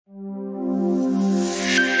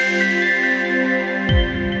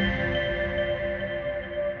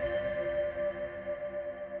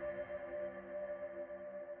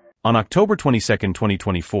On October 22,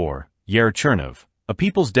 2024, Yevgeny Chernov, a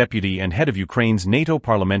People's Deputy and head of Ukraine's NATO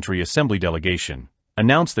Parliamentary Assembly delegation,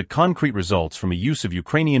 announced that concrete results from the use of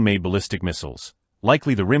Ukrainian-made ballistic missiles,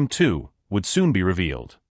 likely the Hrim-2, would soon be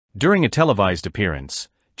revealed. During a televised appearance,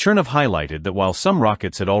 Chernov highlighted that while some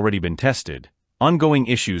rockets had already been tested, ongoing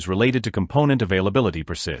issues related to component availability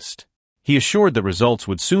persist. He assured that results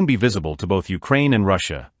would soon be visible to both Ukraine and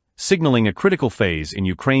Russia, signaling a critical phase in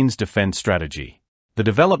Ukraine's defense strategy. The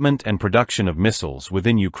development and production of missiles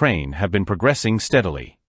within Ukraine have been progressing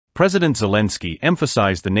steadily. President Zelensky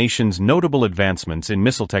emphasized the nation's notable advancements in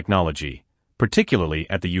missile technology, particularly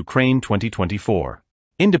at the Ukraine 2024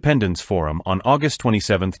 Independence Forum on August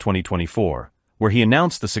 27, 2024, where he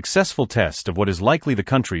announced the successful test of what is likely the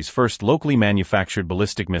country's first locally manufactured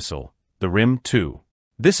ballistic missile, the Hrim-2.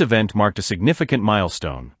 This event marked a significant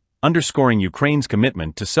milestone, underscoring Ukraine's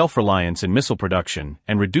commitment to self-reliance in missile production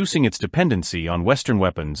and reducing its dependency on Western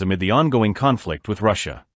weapons amid the ongoing conflict with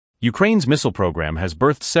Russia. Ukraine's missile program has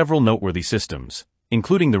birthed several noteworthy systems,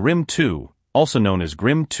 including the Hrim-2, also known as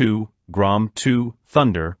Grim-2, Grom-2,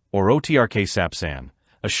 Thunder, or OTRK Sapsan,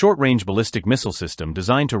 a short-range ballistic missile system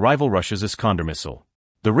designed to rival Russia's Iskander missile.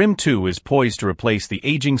 The Hrim-2 is poised to replace the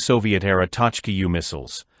aging Soviet-era Tochka-U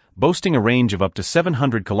missiles, boasting a range of up to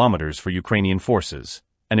 700 kilometers for Ukrainian forces,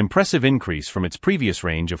 an impressive increase from its previous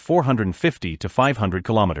range of 450 to 500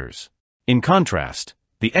 kilometers. In contrast,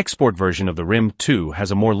 the export version of the Hrim-2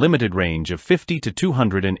 has a more limited range of 50 to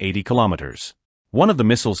 280 kilometers. One of the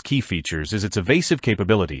missile's key features is its evasive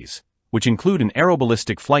capabilities, which include an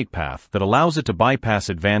aeroballistic flight path that allows it to bypass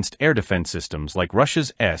advanced air defense systems like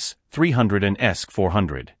Russia's S-300 and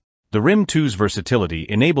S-400. The Hrim-2's versatility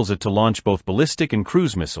enables it to launch both ballistic and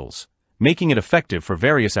cruise missiles, making it effective for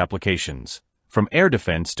various applications, from air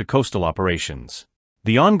defense to coastal operations.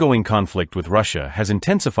 The ongoing conflict with Russia has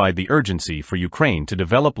intensified the urgency for Ukraine to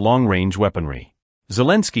develop long-range weaponry.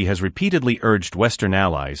 Zelensky has repeatedly urged Western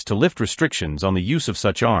allies to lift restrictions on the use of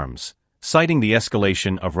such arms, citing the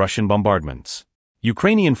escalation of Russian bombardments.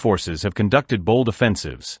 Ukrainian forces have conducted bold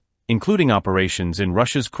offensives, including operations in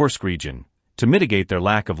Russia's Kursk region, to mitigate their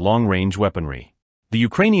lack of long-range weaponry. The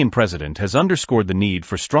Ukrainian president has underscored the need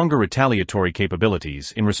for stronger retaliatory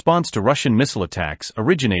capabilities in response to Russian missile attacks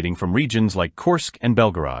originating from regions like Kursk and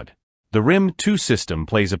Belgorod. The Hrim-2 system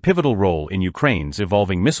plays a pivotal role in Ukraine's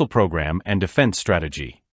evolving missile program and defense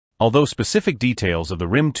strategy. Although specific details of the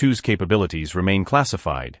Hrim-2's capabilities remain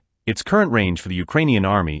classified, its current range for the Ukrainian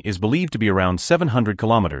army is believed to be around 700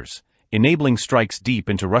 kilometers, enabling strikes deep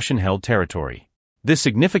into Russian-held territory. This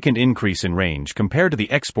significant increase in range compared to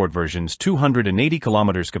the export version's 280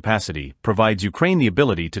 kilometers capacity provides Ukraine the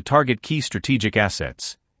ability to target key strategic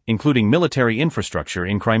assets, including military infrastructure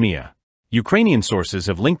in Crimea. Ukrainian sources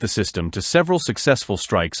have linked the system to several successful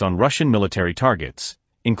strikes on Russian military targets,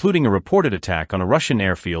 including a reported attack on a Russian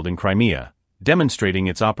airfield in Crimea, demonstrating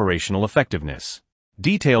its operational effectiveness.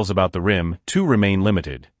 Details about the Hrim-2 remain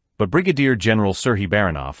limited, but Brigadier General Serhiy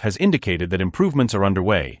Baranov has indicated that improvements are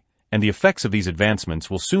underway, and the effects of these advancements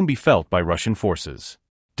will soon be felt by Russian forces.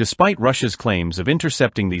 Despite Russia's claims of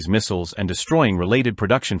intercepting these missiles and destroying related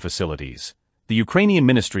production facilities, the Ukrainian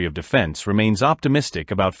Ministry of Defense remains optimistic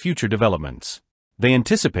about future developments. They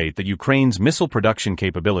anticipate that Ukraine's missile production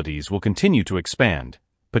capabilities will continue to expand,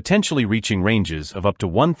 potentially reaching ranges of up to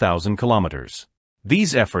 1,000 kilometers.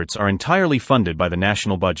 These efforts are entirely funded by the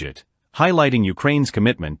national budget, highlighting Ukraine's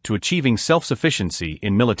commitment to achieving self-sufficiency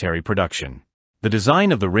in military production. The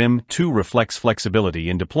design of the Hrim-2 reflects flexibility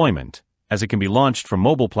in deployment, as it can be launched from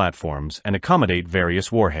mobile platforms and accommodate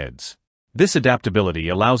various warheads. This adaptability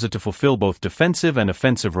allows it to fulfill both defensive and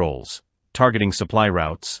offensive roles, targeting supply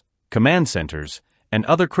routes, command centers, and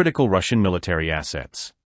other critical Russian military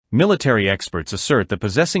assets. Military experts assert that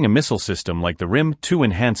possessing a missile system like the Hrim-2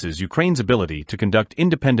 enhances Ukraine's ability to conduct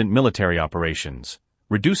independent military operations,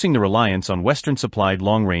 reducing the reliance on Western-supplied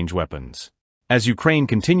long-range weapons. As Ukraine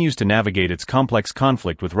continues to navigate its complex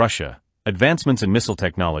conflict with Russia, advancements in missile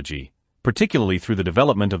technology, particularly through the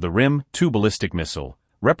development of the Hrim-2 ballistic missile,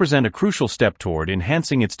 represent a crucial step toward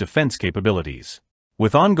enhancing its defense capabilities.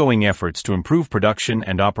 With ongoing efforts to improve production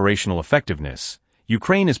and operational effectiveness,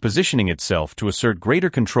 Ukraine is positioning itself to assert greater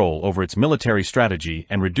control over its military strategy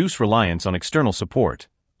and reduce reliance on external support,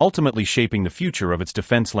 ultimately shaping the future of its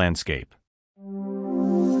defense landscape.